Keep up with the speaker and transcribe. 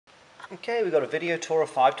Okay, we've got a video tour of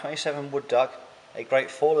 527 Wood Duck, a great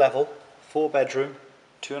 4-level, 4-bedroom,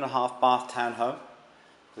 2.5 bath townhome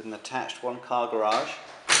with an attached 1-car garage.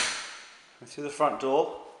 And through the front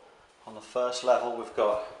door, on the first level, we've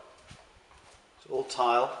got all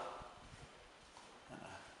tile,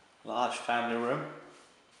 a large family room,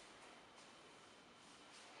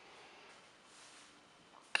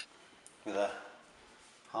 with a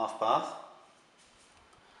half bath,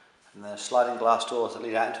 and then sliding glass doors that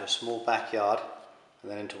lead out into a small backyard and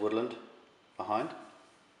then into woodland behind.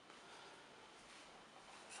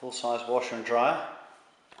 Full-size washer and dryer.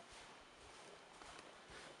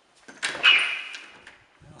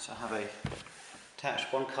 We also have a attached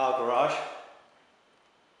 1-car garage.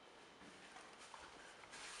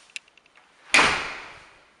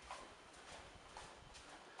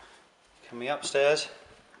 Coming upstairs,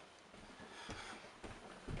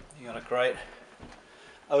 you got a great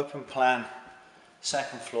open plan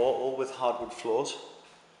second floor, all with hardwood floors. So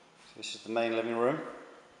this is the main living room.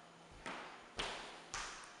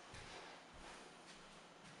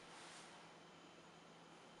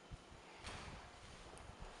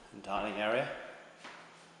 And dining area.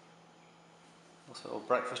 Also a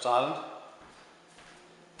breakfast island.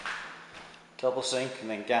 Double sink and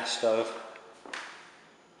then gas stove.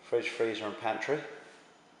 Fridge, freezer and pantry.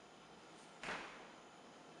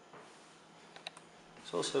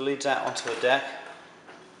 This also leads out onto a deck.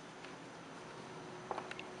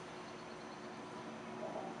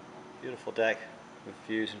 Beautiful deck with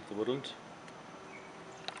views into the woodlands.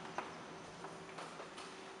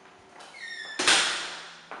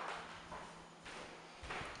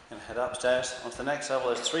 Going to head upstairs onto the next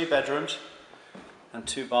level. There's 3 bedrooms and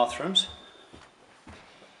 2 bathrooms.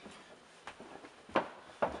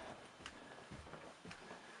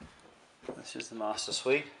 This is the master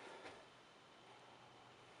suite.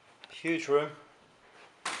 Huge room.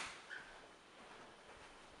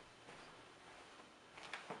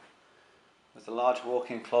 With a large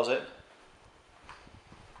walk-in closet.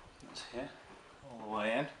 That's here, all the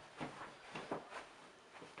way in.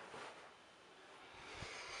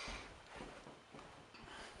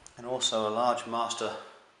 And also a large master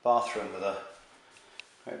bathroom with a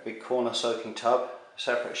great big corner soaking tub,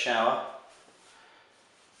 separate shower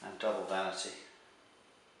and double vanity.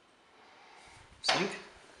 Sink.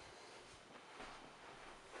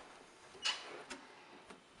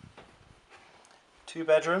 Two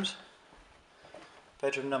bedrooms.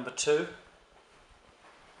 Bedroom number 2.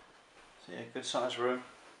 So yeah, good sized room.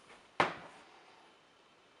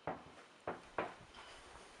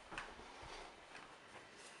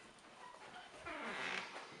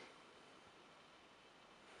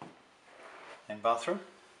 And bathroom,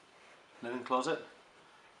 linen closet,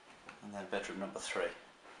 and then bedroom number 3.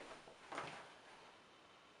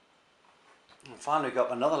 And finally we've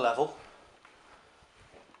got another level.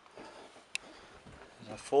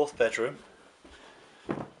 There's a 4th bedroom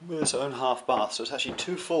with its own half bath, so it's actually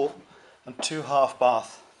 2 full and 2 half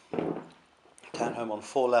bath townhome on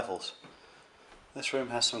 4 levels. This room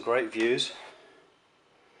has some great views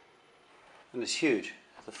and it's huge,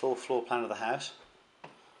 the full floor plan of the house.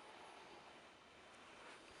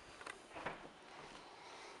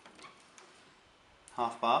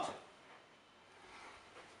 Half bath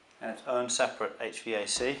and its own separate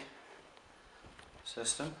HVAC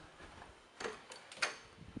system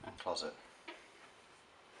and closet.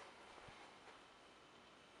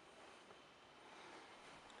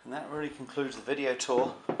 And that really concludes the video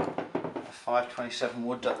tour of 527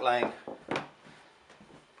 Wood Duck Lane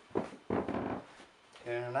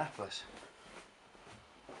here in Annapolis.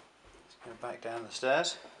 Let's go back down the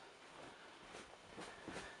stairs.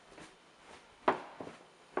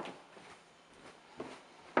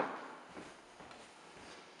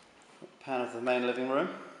 Pan of the main living room.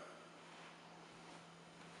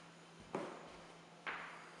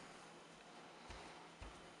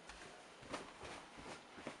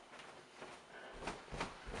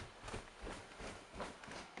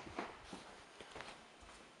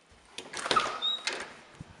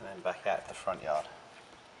 And then back out the front yard.